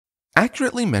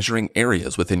Accurately measuring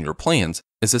areas within your plans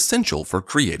is essential for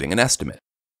creating an estimate.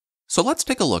 So let's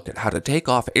take a look at how to take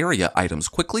off area items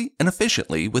quickly and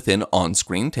efficiently within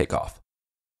On-Screen Takeoff.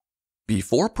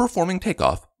 Before performing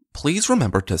takeoff, please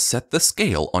remember to set the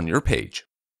scale on your page.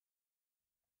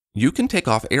 You can take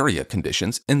off area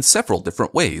conditions in several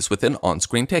different ways within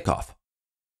On-Screen Takeoff.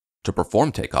 To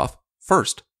perform takeoff,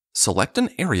 first, select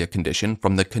an area condition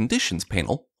from the Conditions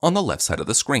panel on the left side of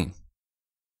the screen.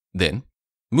 Then,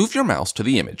 move your mouse to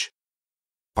the image.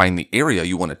 Find the area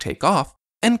you want to take off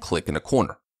and click in a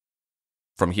corner.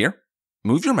 From here,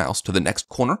 move your mouse to the next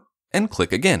corner and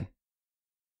click again.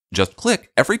 Just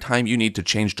click every time you need to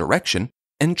change direction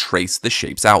and trace the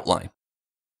shape's outline.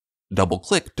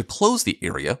 Double-click to close the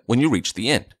area when you reach the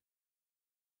end.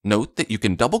 Note that you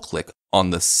can double-click on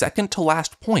the second to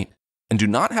last point and do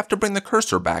not have to bring the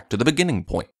cursor back to the beginning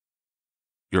point.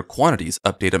 Your quantities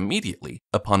update immediately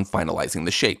upon finalizing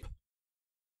the shape.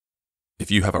 If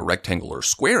you have a rectangle or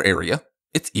square area,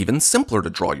 it's even simpler to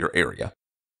draw your area.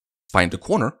 Find a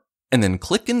corner and then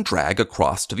click and drag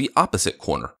across to the opposite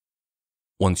corner.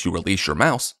 Once you release your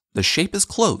mouse, the shape is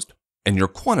closed and your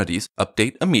quantities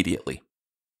update immediately.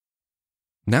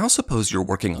 Now suppose you're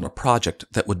working on a project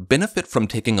that would benefit from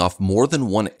taking off more than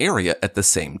one area at the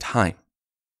same time.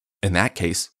 In that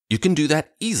case, you can do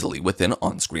that easily within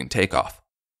On-Screen Takeoff.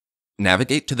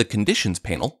 Navigate to the Conditions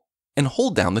panel and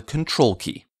hold down the Control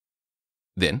key.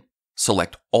 Then,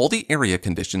 select all the area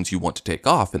conditions you want to take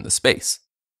off in the space.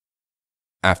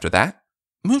 After that,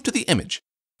 move to the image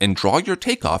and draw your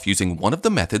takeoff using one of the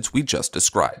methods we just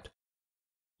described.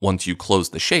 Once you close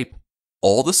the shape,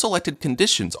 all the selected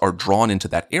conditions are drawn into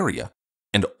that area,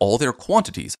 and all their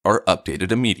quantities are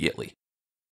updated immediately.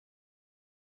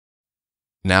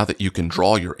 Now that you can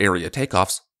draw your area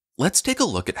takeoffs, let's take a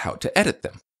look at how to edit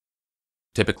them.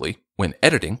 Typically, when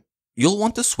editing, you'll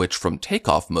want to switch from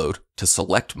takeoff mode to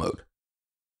select mode.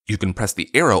 You can press the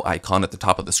arrow icon at the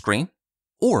top of the screen,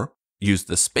 or use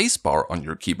the spacebar on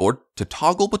your keyboard to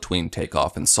toggle between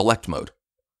takeoff and select mode.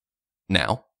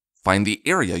 Now, find the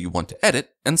area you want to edit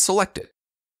and select it.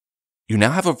 You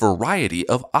now have a variety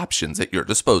of options at your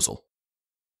disposal.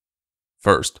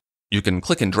 First, you can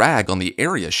click and drag on the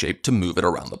area shape to move it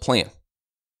around the plan.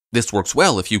 This works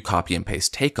well if you copy and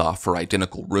paste takeoff for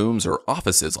identical rooms or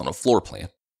offices on a floor plan.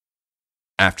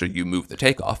 After you move the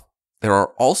takeoff, there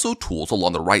are also tools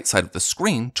along the right side of the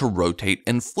screen to rotate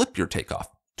and flip your takeoff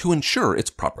to ensure it's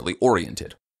properly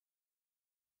oriented.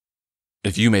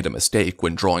 If you made a mistake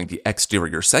when drawing the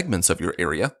exterior segments of your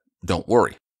area, don't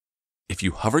worry. If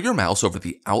you hover your mouse over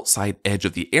the outside edge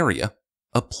of the area,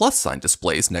 a plus sign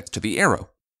displays next to the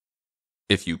arrow.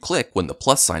 If you click when the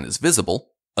plus sign is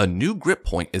visible, a new grip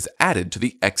point is added to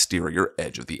the exterior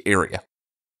edge of the area.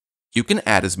 You can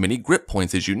add as many grip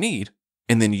points as you need,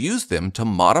 and then use them to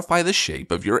modify the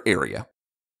shape of your area.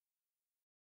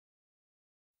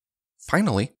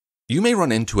 Finally, you may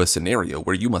run into a scenario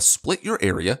where you must split your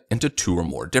area into 2 or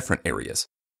more different areas.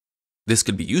 This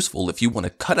could be useful if you want to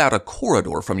cut out a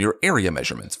corridor from your area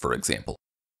measurements, for example.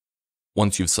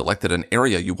 Once you've selected an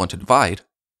area you want to divide,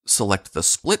 select the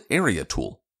Split Area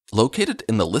tool, located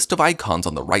in the list of icons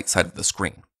on the right side of the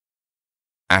screen.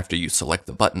 After you select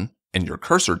the button and your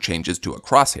cursor changes to a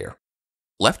crosshair,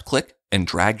 left-click and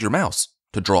drag your mouse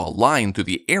to draw a line through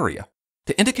the area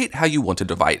to indicate how you want to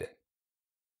divide it.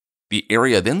 The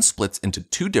area then splits into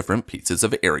 2 different pieces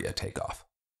of area takeoff.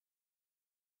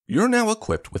 You're now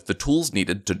equipped with the tools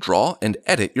needed to draw and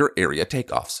edit your area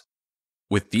takeoffs.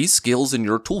 With these skills in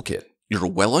your toolkit, you're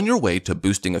well on your way to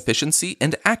boosting efficiency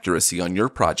and accuracy on your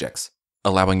projects,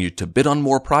 allowing you to bid on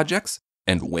more projects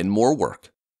and win more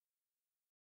work.